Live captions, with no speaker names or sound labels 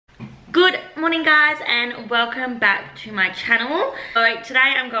Good morning guys and welcome back to my channel. So today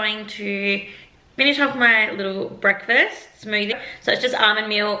I'm going to finish off my little breakfast smoothie. So it's just almond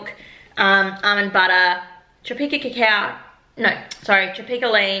milk, almond butter, Tropica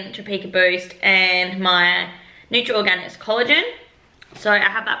Lean, Tropica Boost and my Nutri-Organics collagen. So I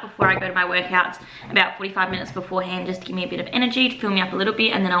have that before I go to my workouts about 45 minutes beforehand just to give me a bit of energy to fill me up a little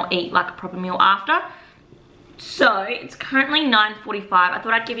bit, and then I'll eat like a proper meal after. So it's currently 9:45. I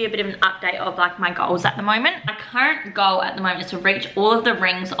thought I'd give you a bit of an update of like my goals at the moment. My current goal at the moment is to reach all of the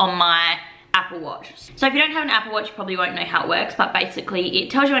rings on my Apple Watch. So if you don't have an Apple Watch, you probably won't know how it works, but basically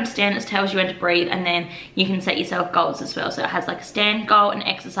it tells you when to stand, it tells you when to breathe, and then you can set yourself goals as well. So it has like a stand goal, an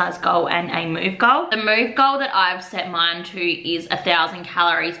exercise goal, and a move goal. The move goal that I've set mine to is 1,000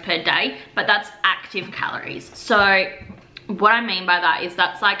 calories per day, but that's active calories. So what I mean by that is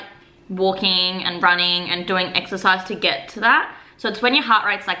that's like walking and running and doing exercise to get to that. So it's when your heart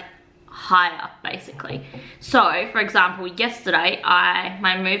rate's like higher basically. So for example, yesterday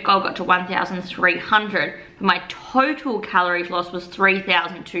my move goal got to 1,300, but my total calories lost was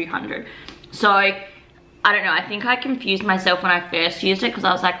 3,200. So I don't know, I think I confused myself when I first used it because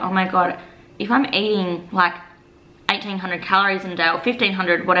I was like, oh my god, if I'm eating like 1,800 calories in a day or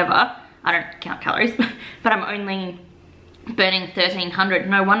 1,500, whatever, I don't count calories, but I'm only burning 1,300,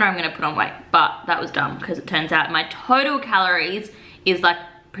 no wonder I'm gonna put on weight. But that was dumb because it turns out my total calories is like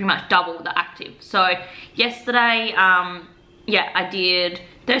pretty much double the active. So yesterday, yeah, I did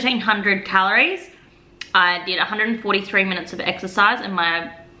 1,300 calories. I did 143 minutes of exercise, and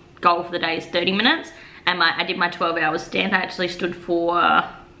my goal for the day is 30 minutes. And I did my 12 hours stand. I actually stood for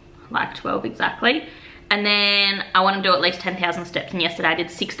like 12 exactly. And then I want to do at least 10,000 steps, and yesterday I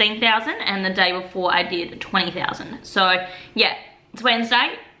did 16,000, and the day before I did 20,000. So yeah, it's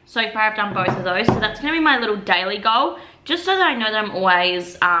Wednesday. So far I've done both of those. So that's going to be my little daily goal, just so that I know that I'm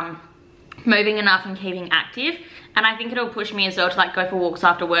always moving enough and keeping active. And I think it'll push me as well to like go for walks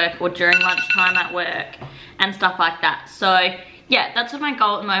after work or during lunchtime at work and stuff like that. So yeah, that's what my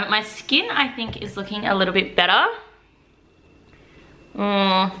goal at the moment. My skin, I think, is looking a little bit better.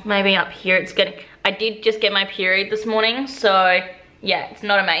 Maybe up here it's getting... I did just get my period this morning, so yeah, it's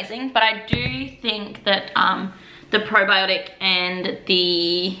not amazing. But I do think that the probiotic and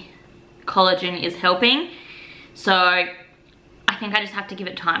the collagen is helping. So I think I just have to give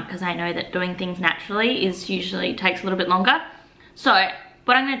it time, because I know that doing things naturally usually takes a little bit longer. So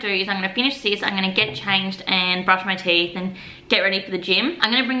what I'm going to do is I'm going to finish this, I'm going to get changed and brush my teeth and get ready for the gym. I'm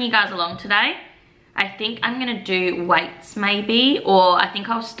going to bring you guys along today. I think I'm gonna do weights maybe, or I think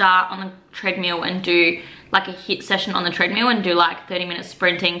I'll start on the treadmill and do like a HIIT session on the treadmill and do like 30 minutes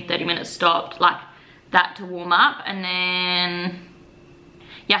sprinting, 30 minutes stopped, like that to warm up. And then,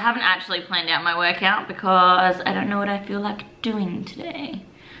 yeah, I haven't actually planned out my workout because I don't know what I feel like doing today.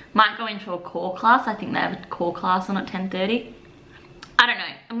 Might go into a core class. I think they have a core class on at 10:30. I don't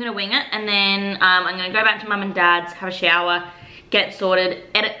know, I'm gonna wing it. And then I'm gonna go back to mum and dad's, have a shower, get sorted,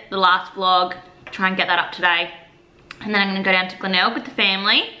 edit the last vlog, try and get that up today, and then I'm gonna go down to Glenelg with the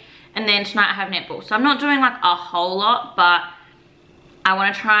family, and then tonight I have netball. So I'm not doing like a whole lot, but I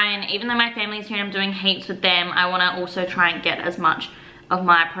want to try and, even though my family's here and I'm doing heaps with them, I want to also try and get as much of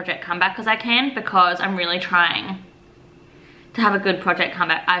my project comeback as I can, because I'm really trying to have a good project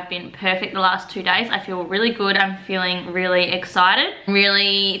comeback. I've been perfect the last 2 days. I feel really good. I'm feeling really excited.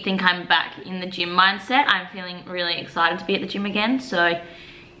 Really think I'm back in the gym mindset. I'm feeling really excited to be at the gym again. So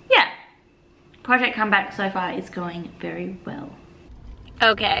yeah, project comeback so far is going very well.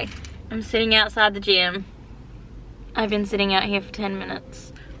 Okay, I'm sitting outside the gym. I've been sitting out here for 10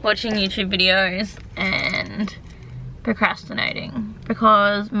 minutes watching YouTube videos and procrastinating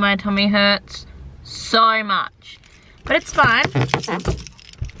because my tummy hurts so much. But it's fine.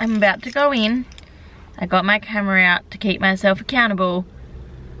 I'm about to go in. I got my camera out to keep myself accountable.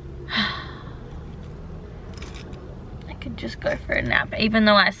 I could just go for a nap, even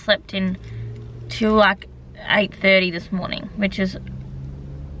though I slept in till like 8:30 this morning, which is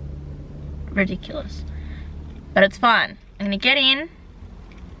ridiculous. But it's fine. I'm gonna get in.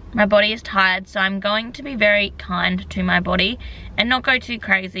 My body is tired, so I'm going to be very kind to my body and not go too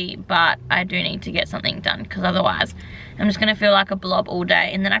crazy, but I do need to get something done, because otherwise I'm just gonna feel like a blob all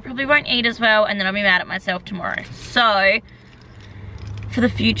day, and then I probably won't eat as well, and then I'll be mad at myself tomorrow. So for the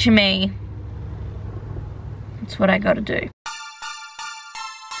future me, that's what I gotta do.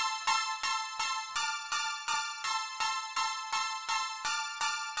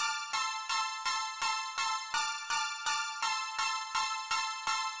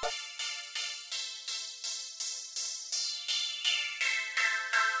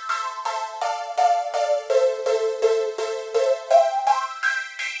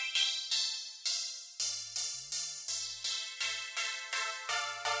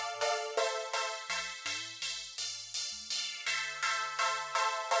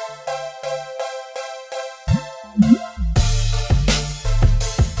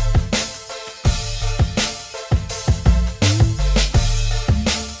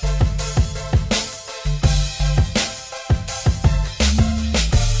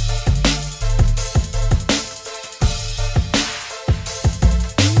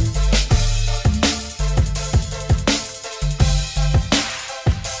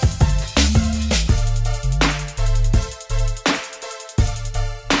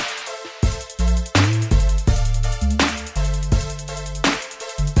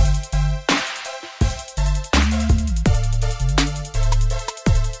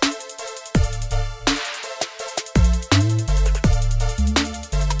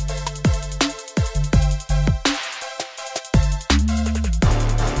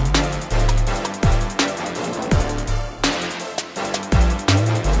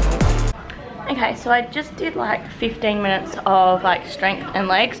 so I just did like 15 minutes of like strength and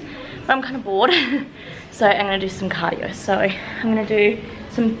legs, but I'm kind of bored. So I'm gonna do some cardio. So I'm gonna do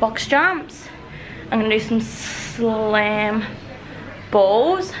some box jumps. I'm gonna do some slam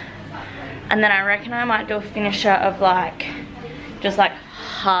balls. And then I reckon I might do a finisher of like, just like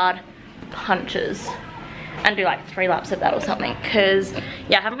hard punches. And do like 3 laps of that or something. Cause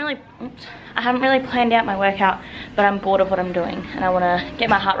yeah, I haven't really planned out my workout, but I'm bored of what I'm doing. And I wanna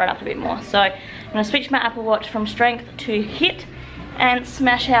get my heart rate up a bit more. So I'm gonna switch my Apple Watch from strength to HIIT and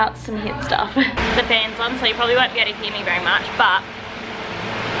smash out some HIIT stuff. The fan's on, so you probably won't be able to hear me very much, but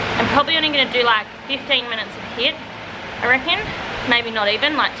I'm probably only gonna do like 15 minutes of HIIT, I reckon. Maybe not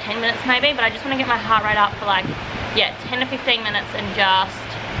even, like 10 minutes maybe, but I just wanna get my heart rate up for like, yeah, 10 to 15 minutes and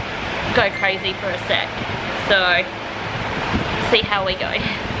just go crazy for a sec. So, see how we go.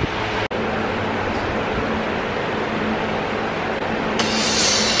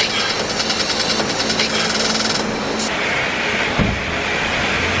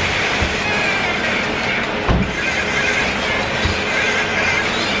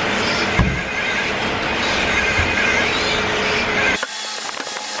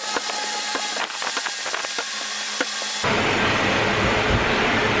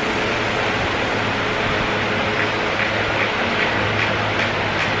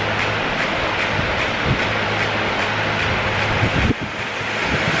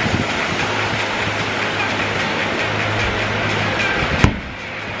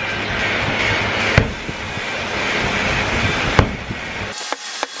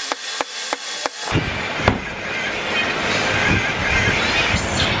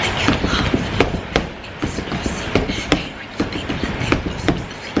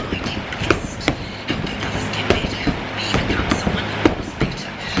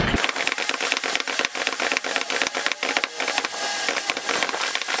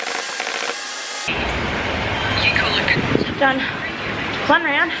 Done 1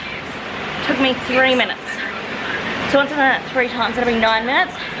 round, took me 3 minutes. So once I've done it 3 times, that'll be 9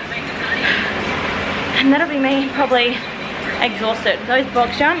 minutes. And that'll be me probably exhausted. Those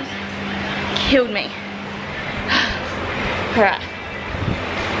box jumps killed me. Alright.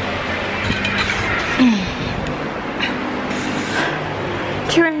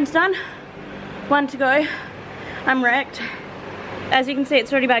 Two rounds done, 1 to go. I'm wrecked. As you can see,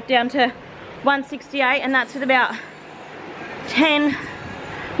 it's already back down to 168, and that's with about 10,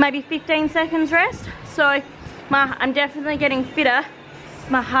 maybe 15 seconds rest. So I'm definitely getting fitter.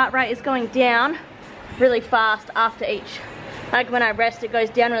 My heart rate is going down really fast after each. Like when I rest, it goes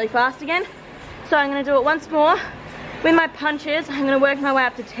down really fast again. So I'm gonna do it once more with my punches. I'm gonna work my way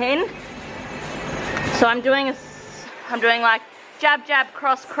up to 10. So I'm doing like jab, jab,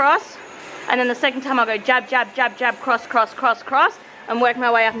 cross, cross. And then the second time I'll go jab, jab, jab, jab, cross, cross, cross, cross, and work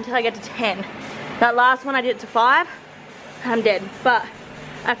my way up until I get to 10. That last one I did it to 5. I'm dead, but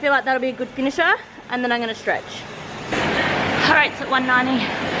I feel like that'll be a good finisher, and then I'm gonna stretch. Alright, it's at 190,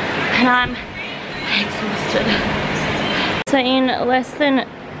 and I'm exhausted. So in less than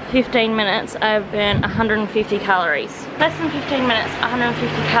 15 minutes, I've burned 150 calories. Less than 15 minutes,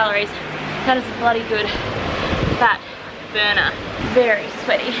 150 calories. That is a bloody good fat burner. Very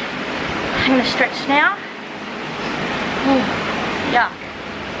sweaty. I'm gonna stretch now. Ooh, yuck.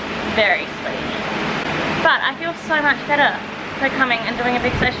 Very sweaty. But I feel so much better for coming and doing a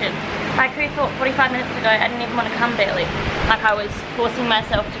big session. Like who thought 45 minutes ago I didn't even want to come barely. Like I was forcing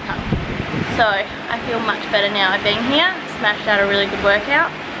myself to come. So I feel much better now of being here. Smashed out a really good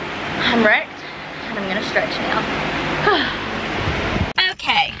workout. I'm wrecked and I'm gonna stretch now.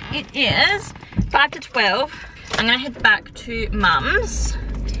 Okay, it is 5 to 12. I'm gonna head back to Mum's,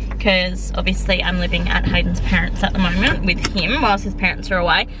 because obviously I'm living at Hayden's parents at the moment with him whilst his parents are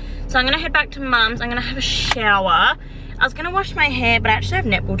away. So I'm gonna head back to Mum's. I'm gonna have a shower. I was gonna wash my hair, but I actually have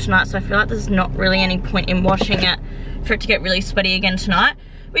netball tonight, so I feel like there's not really any point in washing it for it to get really sweaty again tonight,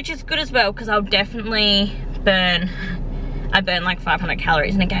 which is good as well, because I'll definitely burn like 500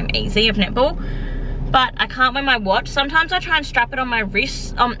 calories in a game easy of netball. But I can't wear my watch. Sometimes I try and strap it on my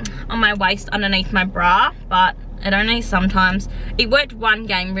wrist, on my waist underneath my bra, but it only sometimes. It worked one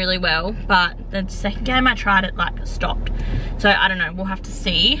game really well, but the second game I tried it like stopped. So I don't know, we'll have to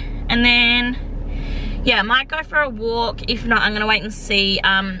see. And then, yeah, I might go for a walk. If not, I'm gonna wait and see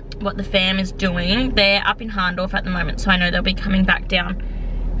what the fam is doing. They're up in Harndorf at the moment, so I know they'll be coming back down.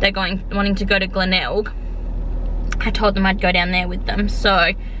 They're wanting to go to Glenelg. I told them I'd go down there with them.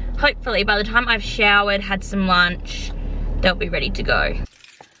 So hopefully by the time I've showered, had some lunch, they'll be ready to go.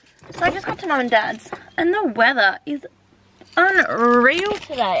 So I just got to Mum and Dad's, and the weather is unreal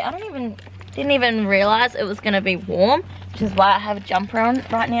today. I don't even Didn't even realize it was gonna be warm, which is why I have a jumper on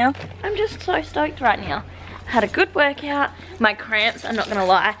right now. I'm just so stoked right now. I had a good workout. My cramps, I'm not gonna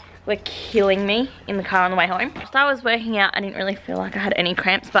lie, were killing me in the car on the way home. Whilst I was working out, I didn't really feel like I had any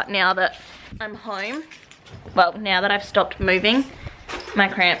cramps, but now that I'm home, well, now that I've stopped moving, my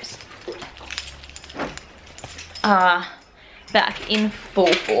cramps are back in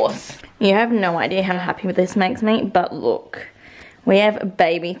full force. You have no idea how happy this makes me, but look. We have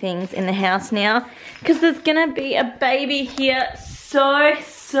baby things in the house now because there's gonna be a baby here so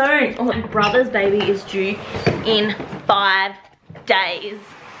soon. Oh, my brother's baby is due in 5 days.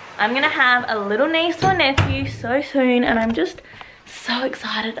 I'm gonna have a little niece or nephew so soon and I'm just so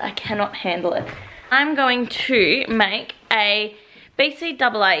excited. I cannot handle it. I'm going to make a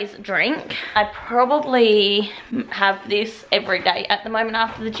BCAA's drink. I probably have this every day at the moment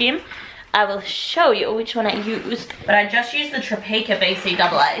after the gym. I will show you which one I use, but I just use the Topeka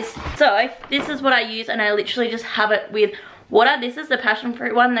BCAA's. So this is what I use and I literally just have it with water. This is the passion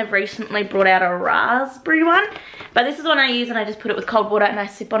fruit one. They've recently brought out a raspberry one, but this is one I use and I just put it with cold water and I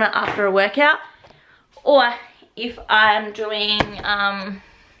sip on it after a workout. Or if I'm doing,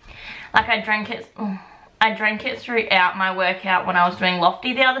 like I drank it throughout my workout when I was doing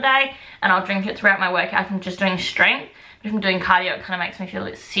lofty the other day, and I'll drink it throughout my workout if I'm just doing strength. If I'm doing cardio, it kind of makes me feel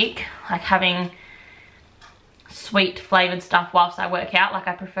a bit sick, like having sweet flavored stuff whilst I work out. Like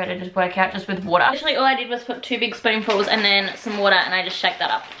I prefer to just work out just with water. Actually, all I did was put 2 big spoonfuls and then some water and I just shake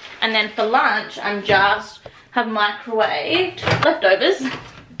that up. And then for lunch, I'm just have microwaved leftovers.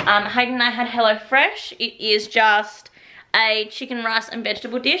 Hayden and I had HelloFresh. It is just a chicken, rice and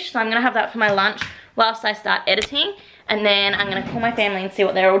vegetable dish. So I'm gonna have that for my lunch whilst I start editing. And then I'm gonna call my family and see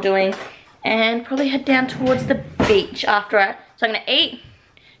what they're all doing. And probably head down towards the beach after it. So I'm gonna eat,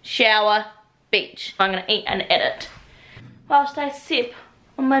 shower, beach. I'm gonna eat and edit whilst I sip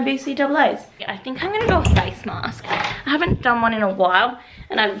on my BCAA's. I think I'm gonna do a face mask. I haven't done one in a while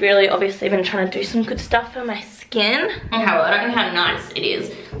and I've really obviously been trying to do some good stuff for my skin. Okay, well, I don't know how nice it is.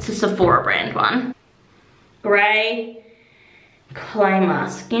 It's a Sephora brand one. Grey clay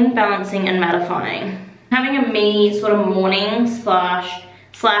mask, skin balancing and mattifying. Having a mini sort of morning slash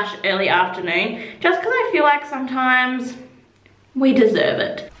early afternoon, just because I feel like sometimes we deserve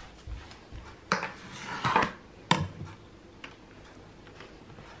it.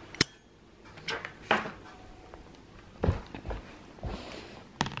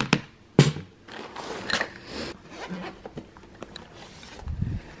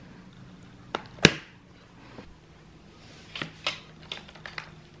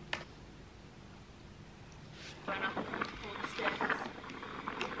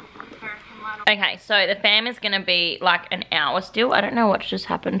 Okay, so the fam is gonna be like an hour still. I don't know what's just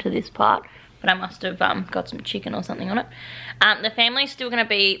happened to this part, but I must have got some chicken or something on it. The family's still gonna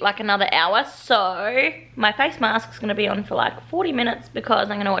be like another hour, so my face mask is gonna be on for like 40 minutes because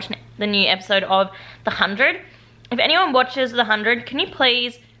I'm gonna watch the new episode of The 100. If anyone watches The 100, can you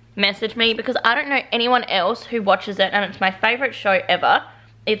please message me, because I don't know anyone else who watches it and it's my favorite show ever.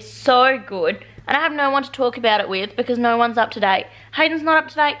 It's so good. And I have no one to talk about it with because no one's up to date. Hayden's not up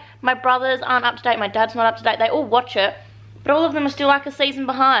to date, my brothers aren't up to date, my dad's not up to date. They all watch it, but all of them are still like a season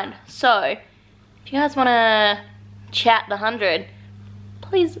behind. So, if you guys want to chat The 100,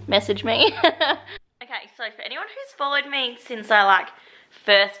 please message me. Okay, so for anyone who's followed me since I like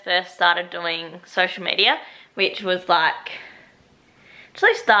first started doing social media, which was like,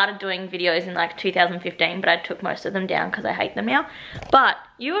 actually started doing videos in like 2015, but I took most of them down because I hate them now. But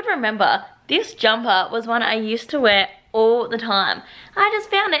you would remember this jumper was one I used to wear all the time. I just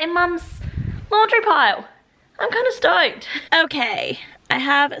found it in Mum's laundry pile. I'm kind of stoked. Okay, I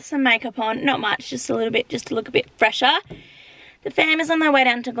have some makeup on, not much, just a little bit, just to look a bit fresher. The fam is on their way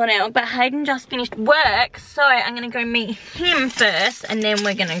down to Glenelg, but Hayden just finished work, so I'm gonna go meet him first, and then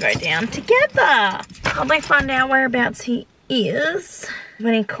we're gonna go down together. Probably find out whereabouts he is.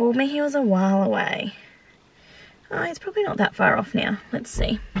 When he called me, he was a while away. Oh, he's probably not that far off now. Let's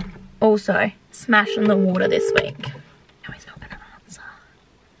see. Also, smash in the water this week. No, he's not gonna answer.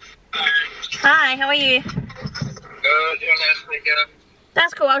 Hi, how are you? Good, you're on loudspeaker.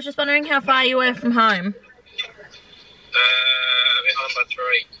 That's cool, I was just wondering how far you were from home. I'll be home by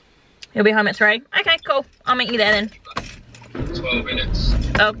 3. You'll be home at 3? Okay, cool. I'll meet you there then. 12 minutes.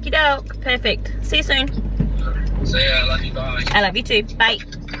 Okie doke, perfect. See you soon. See ya, love you, bye. I love you too, bye.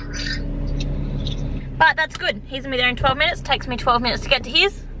 But that's good. He's gonna be there in 12 minutes. Takes me 12 minutes to get to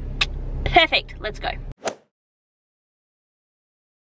his. Perfect, let's go.